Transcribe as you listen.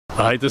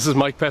Hi, this is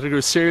Mike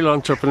Pettigrew, serial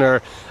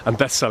entrepreneur and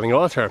best-selling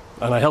author,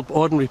 and I help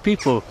ordinary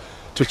people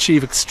to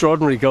achieve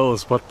extraordinary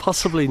goals, but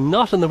possibly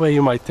not in the way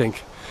you might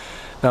think.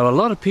 Now, a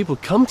lot of people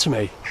come to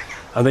me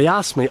and they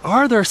ask me,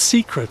 are there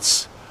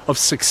secrets of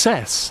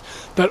success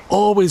that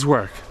always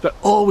work?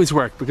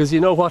 Because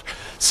you know what?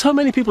 So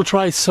many people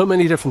try so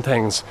many different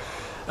things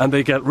and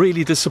they get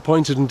really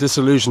disappointed and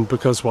disillusioned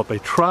because what they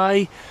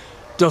try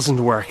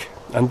doesn't work.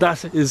 And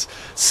that is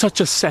such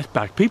a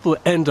setback. People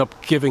end up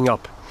giving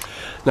up.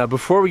 Now,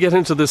 before we get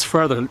into this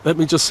further, let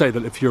me just say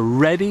that if you're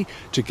ready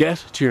to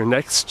get to your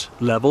next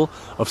level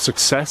of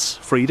success,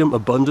 freedom,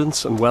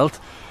 abundance and wealth,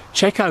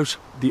 check out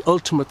the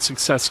Ultimate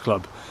Success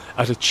Club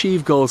at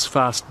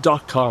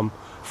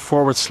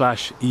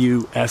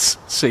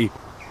achievegoalsfast.com/USC.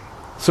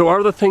 So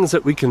are there things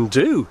that we can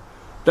do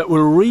that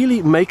will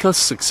really make us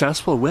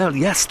successful? Well,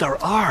 yes,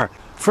 there are.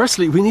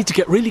 Firstly, we need to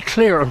get really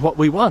clear on what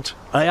we want.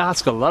 I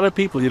ask a lot of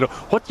people,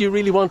 what do you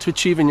really want to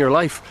achieve in your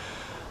life?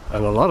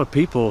 And a lot of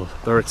people,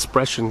 their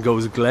expression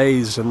goes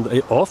glazed and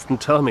they often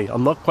tell me,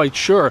 I'm not quite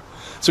sure.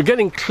 So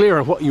getting clear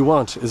on what you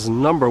want is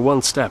number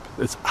one step.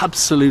 It's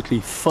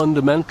absolutely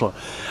fundamental.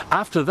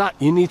 After that,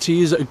 you need to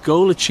use a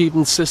goal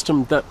achievement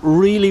system that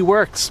really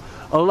works.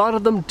 A lot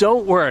of them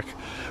don't work.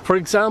 For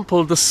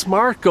example, the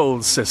SMART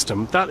goals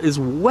system, that is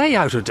way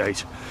out of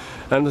date.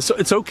 And so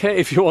it's okay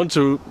if you want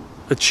to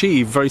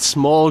achieve very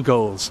small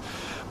goals.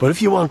 But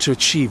if you want to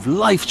achieve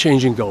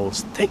life-changing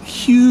goals, think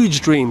huge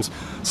dreams,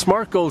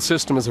 SMART goal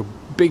system is a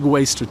big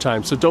waste of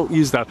time, so don't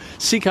use that.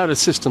 Seek out a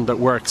system that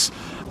works.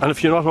 And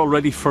if you're not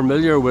already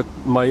familiar with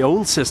my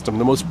own system,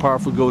 the most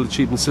powerful goal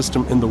achievement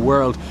system in the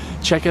world,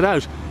 check it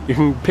out. You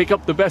can pick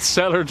up the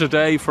bestseller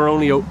today for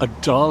only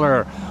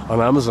 $1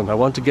 on Amazon. I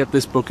want to get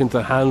this book into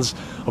the hands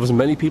of as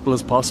many people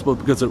as possible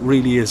because it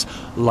really is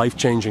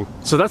life-changing.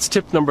 So that's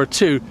tip number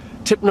 2.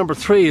 Tip number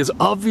 3 is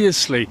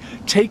obviously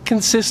take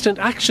consistent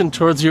action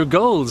towards your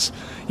goals.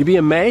 You'd be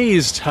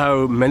amazed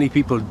how many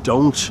people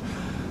don't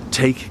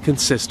take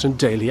consistent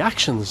daily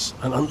actions.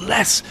 And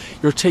unless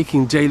you're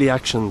taking daily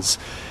actions,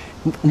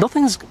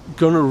 nothing's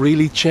going to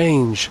really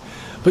change.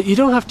 But you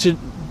don't have to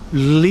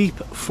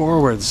leap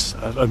forwards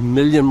at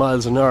 1,000,000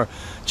 miles an hour.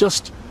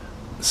 Just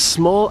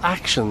small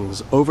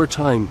actions over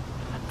time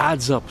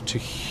adds up to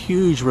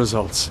huge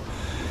results.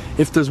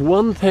 If there's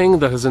one thing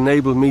that has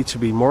enabled me to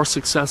be more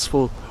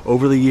successful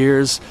over the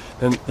years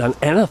than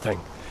anything,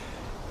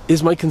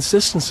 is my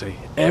consistency.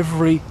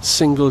 Every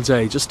single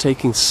day, just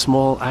taking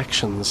small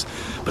actions.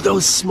 But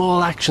those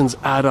small actions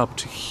add up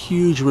to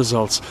huge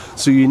results.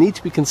 So you need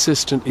to be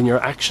consistent in your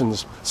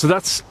actions. So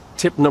that's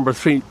tip number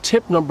 3.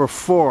 Tip number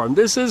 4, and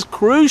this is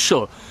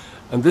crucial,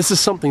 and this is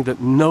something that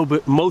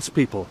most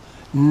people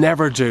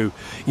never do.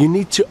 You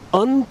need to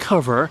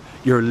uncover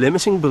your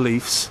limiting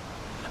beliefs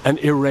and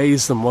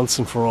erase them once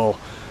and for all.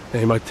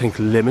 Now you might think,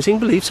 limiting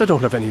beliefs? I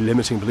don't have any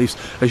limiting beliefs.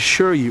 I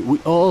assure you, we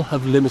all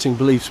have limiting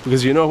beliefs,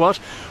 because you know what?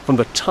 From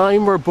the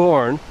time we're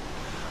born,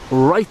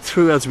 right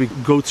through as we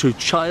go through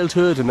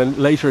childhood and then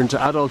later into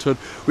adulthood,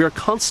 we are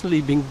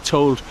constantly being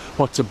told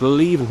what to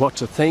believe and what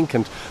to think,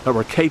 and that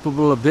we're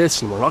capable of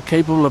this and we're not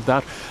capable of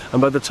that. And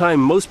by the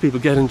time most people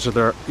get into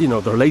their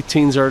late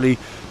teens, early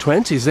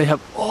 20s, they have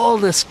all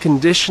this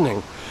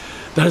conditioning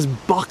that is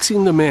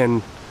boxing them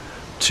in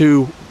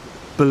to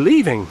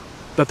believing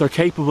that they're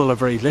capable of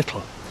very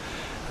little.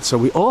 So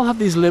we all have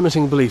these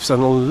limiting beliefs,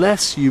 and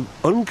unless you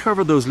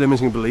uncover those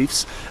limiting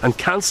beliefs and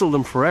cancel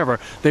them forever,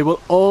 they will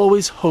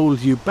always hold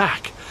you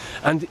back.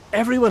 And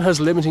everyone has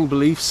limiting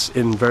beliefs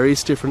in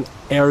various different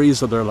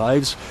areas of their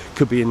lives.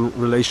 Could be in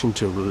relation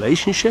to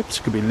relationships,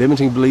 could be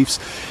limiting beliefs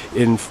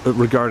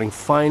regarding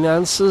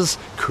finances,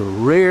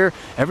 career.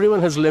 Everyone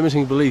has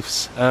limiting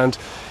beliefs. And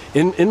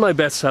in my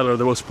bestseller,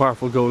 The Most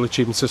Powerful Goal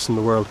Achievement System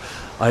in the World,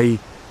 I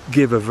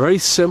give a very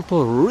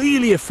simple,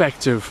 really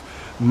effective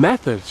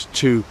method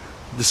to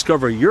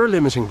discover your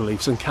limiting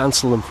beliefs and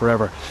cancel them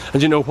forever.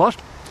 And you know what?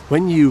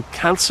 When you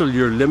cancel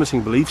your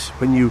limiting beliefs,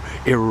 when you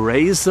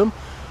erase them,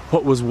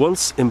 what was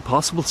once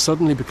impossible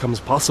suddenly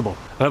becomes possible.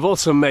 And I've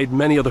also made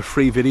many other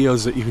free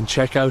videos that you can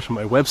check out on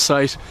my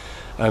website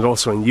and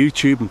also on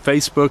YouTube and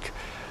Facebook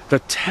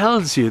that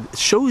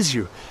shows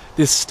you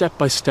this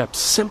step-by-step,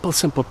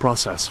 simple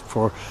process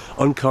for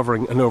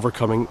uncovering and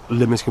overcoming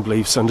limiting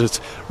beliefs, and it's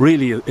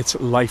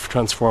life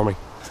transforming.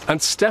 And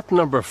step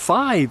number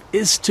 5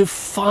 is to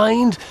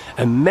find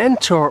a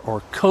mentor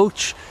or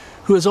coach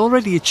who has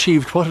already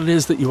achieved what it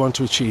is that you want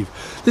to achieve.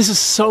 This is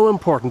so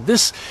important.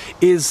 This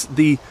is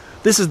the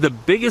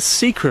biggest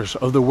secret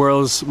of the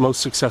world's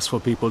most successful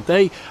people.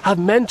 They have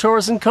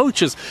mentors and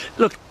coaches.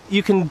 Look,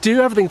 you can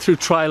do everything through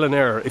trial and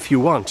error if you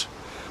want,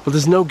 but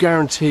there's no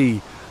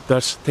guarantee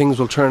that things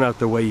will turn out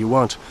the way you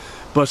want.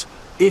 But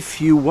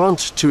if you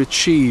want to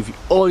achieve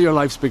all your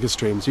life's biggest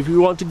dreams, if you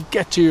want to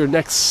get to your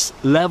next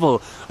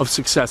level of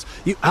success,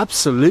 you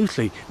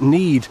absolutely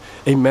need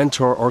a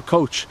mentor or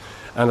coach.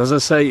 And as I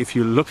say, if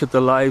you look at the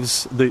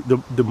lives,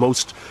 the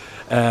most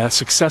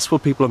successful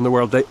people in the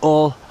world, they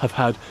all have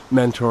had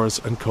mentors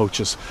and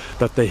coaches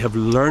that they have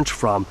learned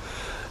from.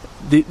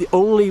 The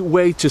only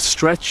way to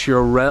stretch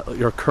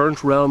your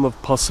current realm of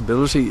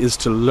possibility is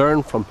to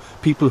learn from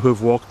people who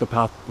have walked the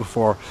path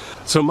before.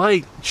 So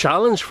my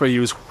challenge for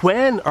you is,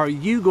 when are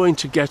you going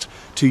to get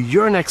to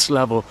your next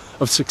level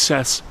of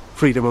success,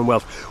 freedom and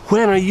wealth?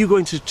 When are you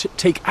going to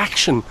take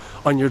action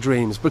on your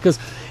dreams? Because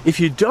if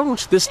you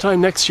don't, this time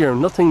next year,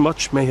 nothing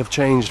much may have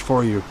changed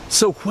for you.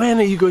 So when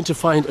are you going to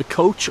find a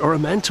coach or a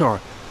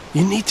mentor?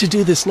 You need to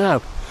do this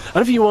now.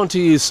 And if you want to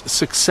use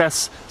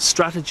success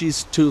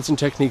strategies, tools and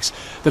techniques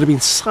that have been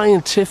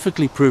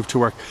scientifically proved to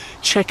work,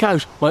 check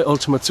out my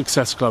Ultimate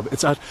Success Club.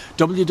 It's at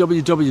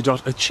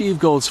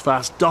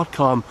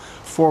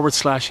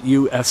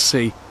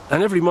www.achievegoalsfast.com/USC.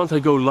 And every month I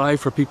go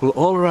live for people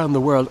all around the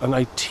world, and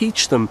I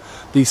teach them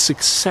the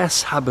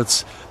success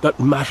habits that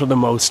matter the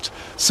most.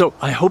 So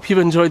I hope you've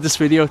enjoyed this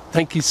video.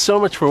 Thank you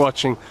so much for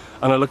watching,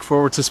 and I look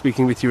forward to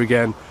speaking with you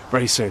again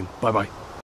very soon. Bye bye.